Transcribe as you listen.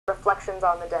reflections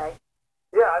on the day?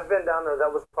 Yeah, I've been down there. That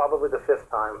was probably the 5th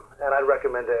time, and I'd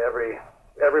recommend to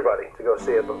everybody to go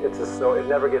see it. It's just so it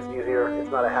never gets easier. It's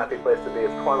not a happy place to be.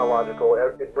 It's chronological.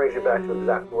 It brings you back to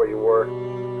exactly where you were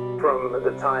from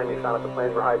the time you found out the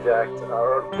planes were hijacked,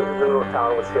 or the North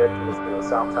Tower was hit, and the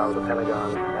South Tower of the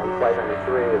Pentagon, and Flight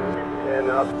 93, and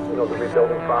up, the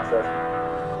rebuilding process.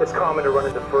 It's common to run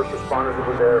into first responders who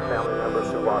were there, family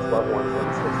members who lost loved ones.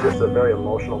 It's just a very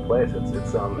emotional place.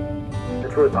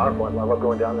 It's really powerful. I love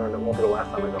going down there, and it won't be the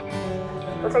last time I go.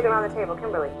 We'll take it around the table.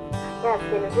 Kimberly. Yes,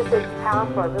 just as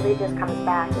powerful. It really just comes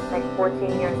back. It's like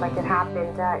 14 years like it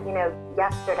happened.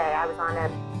 Yesterday I was on a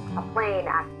plane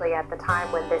actually at the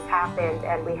time when this happened,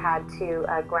 and we had to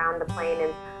ground the plane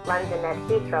in London at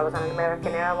Heathrow. I was on an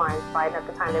American Airlines flight, and at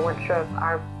the time they weren't sure if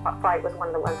our flight was one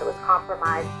of the ones that was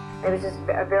compromised. It was just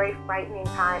a very frightening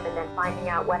time, and then finding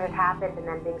out what had happened, and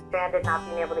then being stranded, not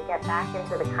being able to get back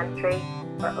into the country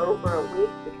for over a week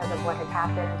because of what had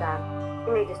happened.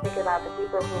 You just think about the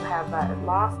people who have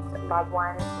lost loved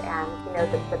ones, and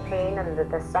the pain and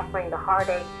the suffering, the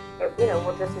heartache. It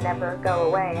will just never go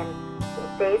away.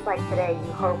 And days like today,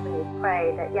 you hope and you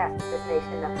pray that yes, this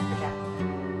nation never forgets.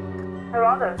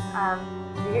 Geraldo,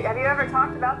 have you ever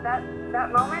talked about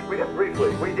that moment? We did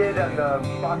briefly. We did on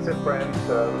Fox and Friends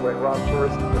when Rob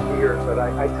first was here. But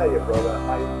I tell you, brother,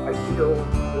 I feel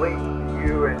linked to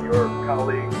you and your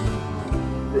colleagues.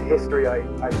 The history,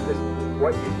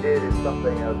 what you did is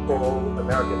something full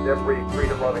Americans, every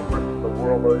freedom-loving person in the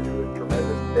world owes you a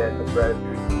tremendous debt of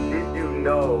gratitude. Did you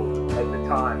know at the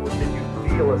time, or did you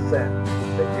feel a sense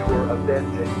that you were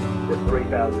avenging the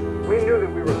 3,000? We knew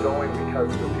that we were going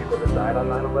because of the people that died on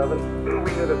 9/11.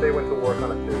 We knew that they went to work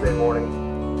on a Tuesday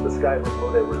morning. The skies were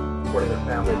blue. They were supporting their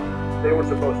families. They were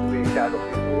supposed to be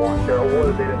casualties of the war on terror,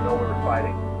 or they didn't know we were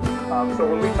fighting. So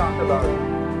when we talked about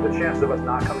the chance of us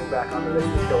not coming back onto this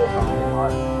to kill us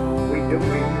on we knew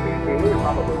we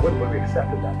probably wouldn't, but we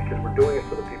accepted that because we're doing it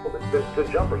for the people, the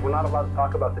jumpers. We're not allowed to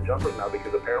talk about the jumpers now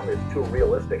because apparently it's too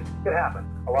realistic. It happened.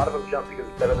 A lot of them jumped because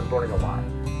it's better than burning alive.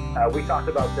 We talked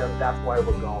about them. That's why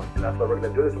we're going, and that's why we're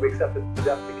going to do this. We accepted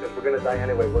death because we're going to die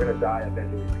anyway. We're going to die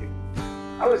avenging these people.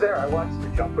 I was there. I watched the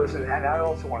jumpers, and I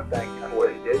also want to thank you for what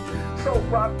he did. So,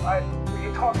 Rob,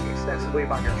 you talked extensively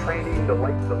about your training, the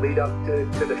lead up to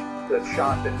the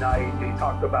shot that night. You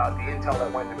talked about the intel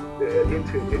that went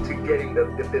into getting the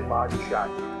Bin Laden shot.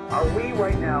 Are we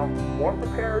right now more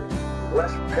prepared,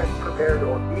 less prepared,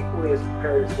 or equally as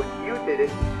prepared as when you did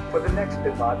it for the next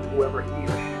Bin Laden, whoever he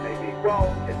or she may be?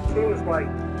 Well, it seems like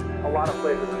a lot of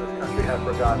places in this country have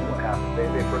forgotten what happened.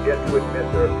 They forget to admit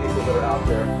there are people that are out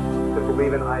there that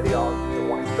believe in ideology that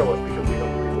want to kill us because we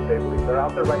don't believe what they believe. They're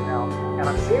out there right now, and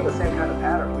I'm seeing the same kind of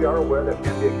pattern. We are aware there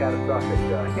can be a catastrophic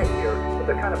hit here, but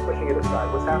they're kind of pushing it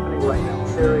aside. What's happening right now in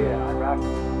Syria and Iraq,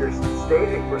 they're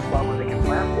staging for a spot where they can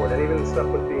plan for it, and even stuff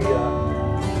with the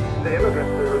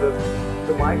immigrants or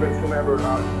the migrants, whomever,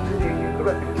 the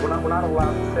refugees. We're not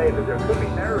allowed to say that there could be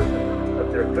terrorism,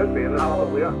 but there could be, and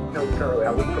we are militarily.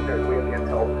 I was prepared. We have the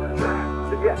intel.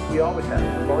 But yes, we always have.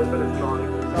 We've always been as strong.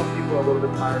 Some people are a little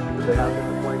bit tired because they have been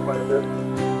complaining quite a bit.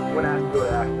 When asked to go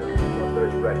to action, they're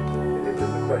ready. It's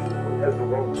just a question: as the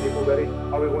world people ready?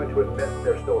 Are we going to admit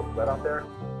there's still a threat out there?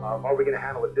 Are we going to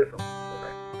handle it differently?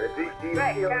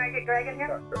 Greg, can I get Greg in here?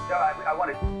 No, I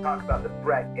want to talk about the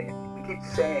threat, and we keep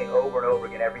saying over and over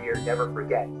again every year, never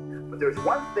forget. But there's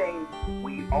one thing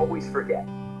we always forget.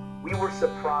 We were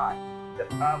surprised.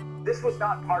 This was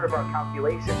not part of our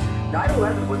calculation.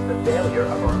 9/11 was the failure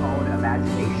of our own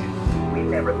imagination. We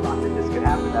never thought that this could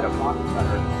happen, that a rocket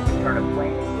gunner could turn a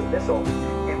plane into a missile.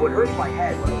 And what hurts my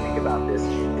head when I think about this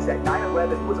is that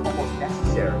 9/11 was almost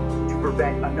necessary to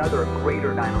prevent another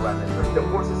greater 9/11, to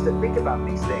force us to think about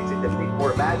these things and to think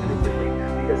more imaginatively,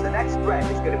 because the next threat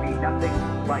is going to be nothing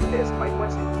like this. My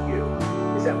question to you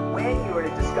is that when you're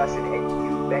in a discussion and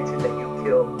you mentioned that you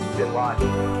killed Bin Laden,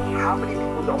 how many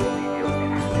people don't believe you?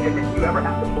 And did you ever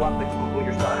have to pull up and Google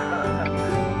yourself?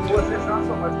 Well, it's not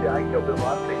so much the I killed Bin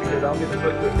Laden thing, because I'll be the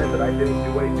first to admit that I didn't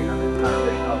do anything on this entire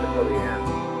mission up until the end.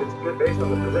 It's based on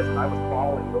the position. I was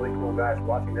following really cool guys,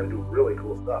 watching them do really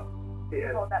cool stuff.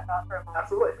 Yeah. Hold that thought for a moment.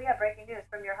 Absolutely. We have breaking news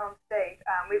from your home state.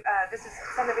 This is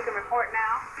something we can report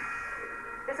now.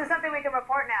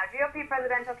 GOP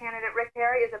presidential candidate Rick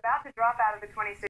Perry is about to drop out of the 2016